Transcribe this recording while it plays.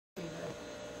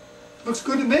Looks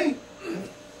good to me.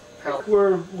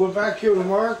 We're back here with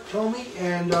Mark, Tommy,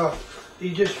 and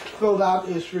he just filled out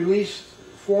his release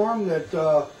form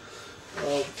that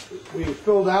we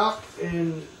filled out,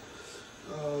 and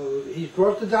he's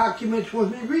brought the documents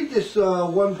with me. Read this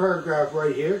one paragraph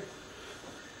right here.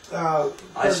 I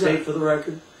state for the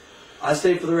record I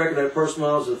have personal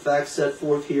knowledge of the facts set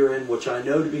forth herein, which I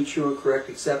know to be true and correct,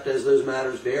 except as those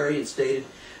matters vary and stated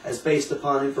as based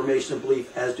upon information and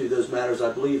belief, as do those matters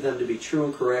I believe them to be true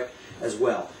and correct as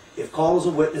well. If called as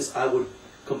a witness, I would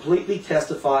completely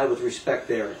testify with respect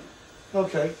therein.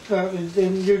 Okay,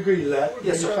 then you agree to that?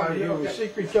 Yes, sir. Okay.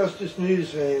 Secret Justice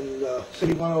News and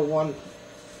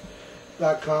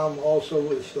City101.com, also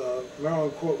with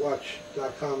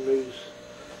MarylandCourtWatch.com news.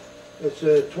 It's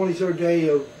the 23rd day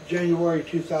of January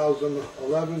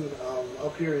 2011.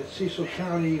 Up here in Cecil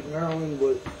County, Maryland,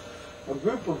 with a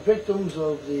group of victims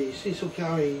of the Cecil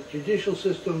County judicial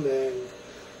system and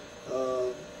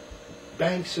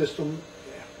bank system,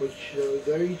 which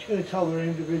they're each going to tell their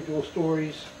individual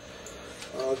stories.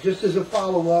 Just as a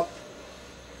follow-up,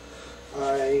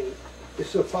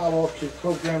 it's a follow-up to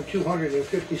program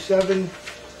 257,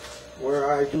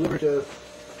 where I delivered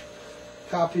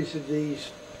copies of these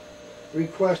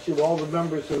requests to all the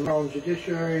members of the Maryland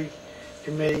Judiciary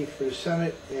Committee for the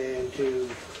Senate and to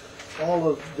all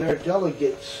of their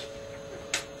delegates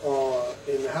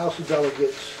in the House of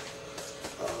Delegates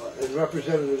and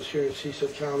representatives here in Cecil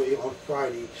County on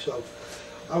Friday. So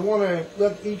I want to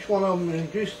let each one of them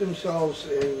introduce themselves,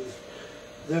 and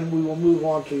then we will move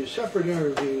on to separate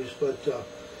interviews. But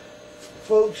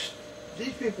folks,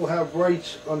 these people have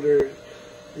rights under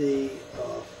the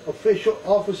official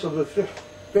Office of the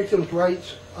Victims'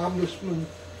 Rights Ombudsman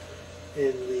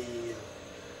in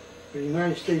the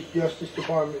United States Justice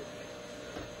Department,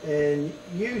 and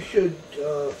you should,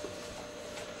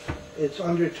 it's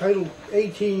under Title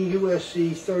 18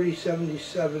 USC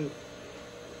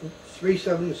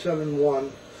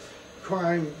 3771,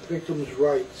 Crime Victims'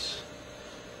 Rights,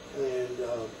 and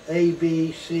A,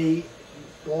 B, C,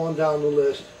 going down the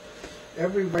list.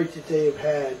 Every right that they have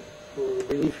had for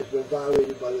relief has been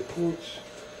violated by the courts,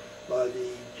 by the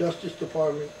Justice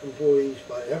Department employees,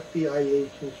 by FBI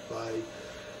agents, by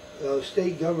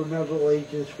state governmental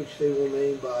agents, which they will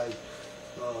name, by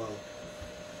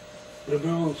the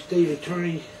Maryland State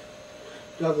Attorney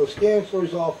Douglas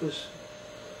Gansler's office,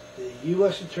 the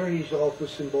U.S. Attorney's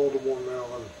office in Baltimore,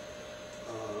 Maryland.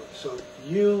 So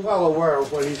you're well aware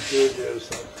of what he's doing there.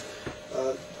 So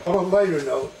on a lighter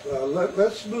note,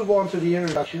 let's move on to the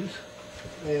introductions.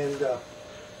 And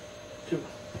to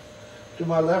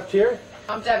my left here,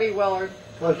 I'm Debbie Willard.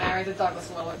 I'm married to Douglas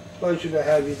Willard. Pleasure to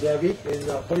have you, Debbie. And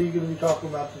what are you going to be talking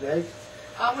about today?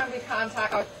 I'm going to be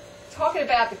talking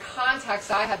about the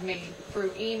contacts I have made through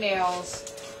emails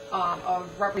of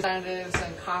representatives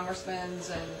and congressmen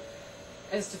and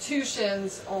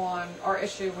institutions on our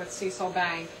issue with Cecil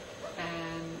Bank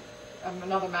and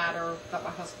another matter that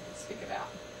my husband will speak about.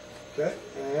 Okay,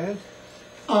 and?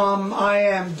 I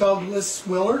am Douglas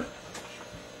Willard,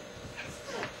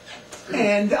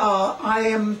 and I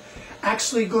am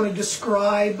actually going to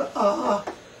describe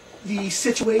the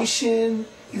situation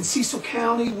in Cecil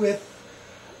County with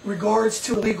regards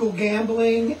to illegal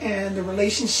gambling and the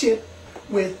relationship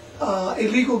with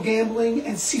illegal gambling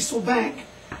and Cecil Bank.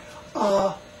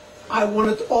 I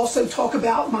want to also talk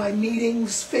about my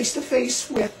meetings face-to-face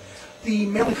with the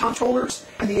Maryland comptrollers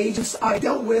and the agents I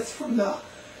dealt with, from the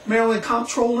Maryland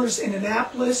comptrollers in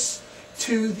Annapolis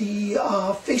to the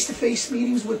face-to-face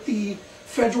meetings with the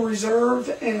Federal Reserve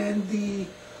and the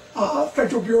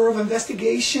Federal Bureau of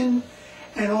Investigation,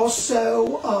 and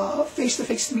also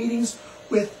face-to-face meetings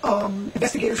with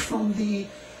investigators from the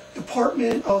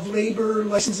Department of Labor,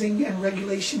 Licensing and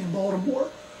Regulation in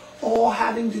Baltimore, all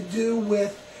having to do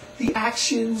with the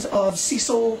actions of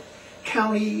Cecil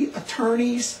County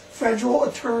attorneys, federal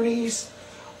attorneys,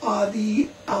 the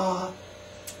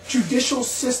judicial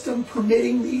system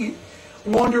permitting the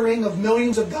laundering of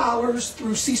millions of dollars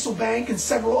through Cecil Bank and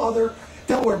several other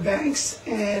Delaware banks.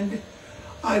 And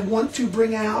I want to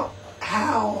bring out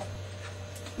how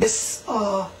this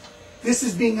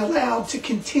is being allowed to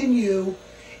continue,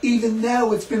 even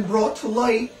though it's been brought to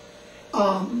light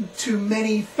to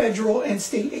many federal and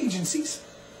state agencies.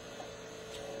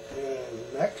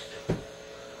 And next?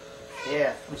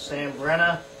 Yeah, I'm Sam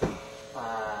Brenna.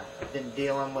 I've been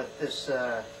dealing with this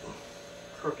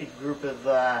crooked group of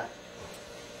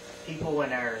people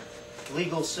in our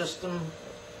legal system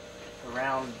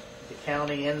around the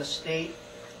county and the state,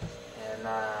 and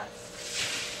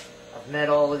I've met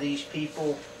all of these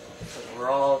people because we're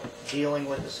all dealing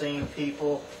with the same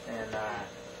people, and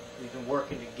we've been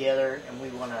working together, and we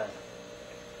want to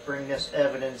bring this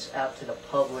evidence out to the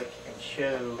public and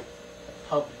show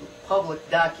public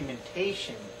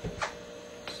documentation.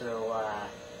 So,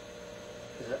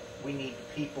 'cause we need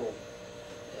the people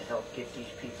to help get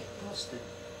these people busted.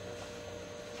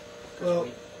 'Cause Well,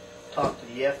 we talked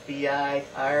to the FBI,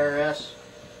 IRS,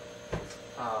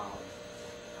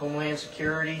 Homeland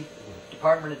Security,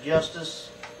 Department of Justice,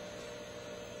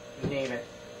 you name it.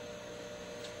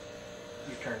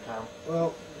 Your turn, Tom.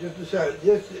 well, just a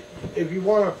second. If you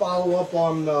want to follow up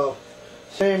on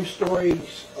Sam's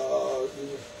stories,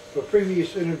 the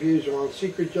previous interviews are on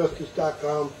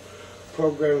secretjustice.com,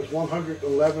 programs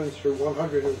 111 through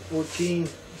 114.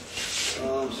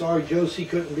 Sorry Josie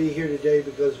couldn't be here today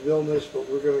because of illness, but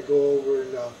we're going to go over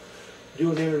and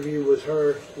do an interview with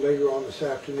her later on this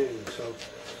afternoon. So,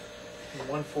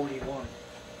 141.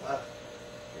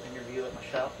 Interview at my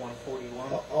shop,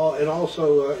 141. and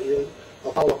also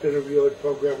a follow-up interview at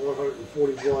program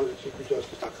 141 at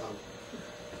secretjustice.com.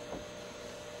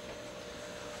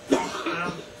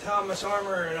 I'm Thomas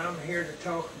Armour, and I'm here to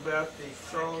talk about the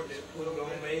fraud that put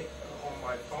on me on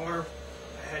my farm.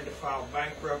 I had to file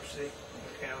bankruptcy on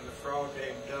account of the fraud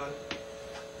they've done.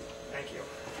 Thank you.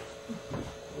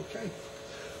 Okay.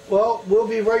 Well, we'll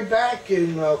be right back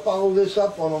and follow this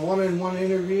up on the one-on-one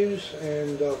interviews.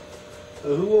 And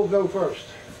who will go first?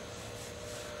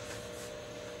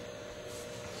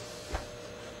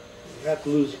 You have to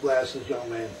lose the glasses, young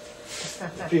man.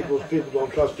 People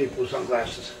don't trust people with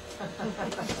sunglasses.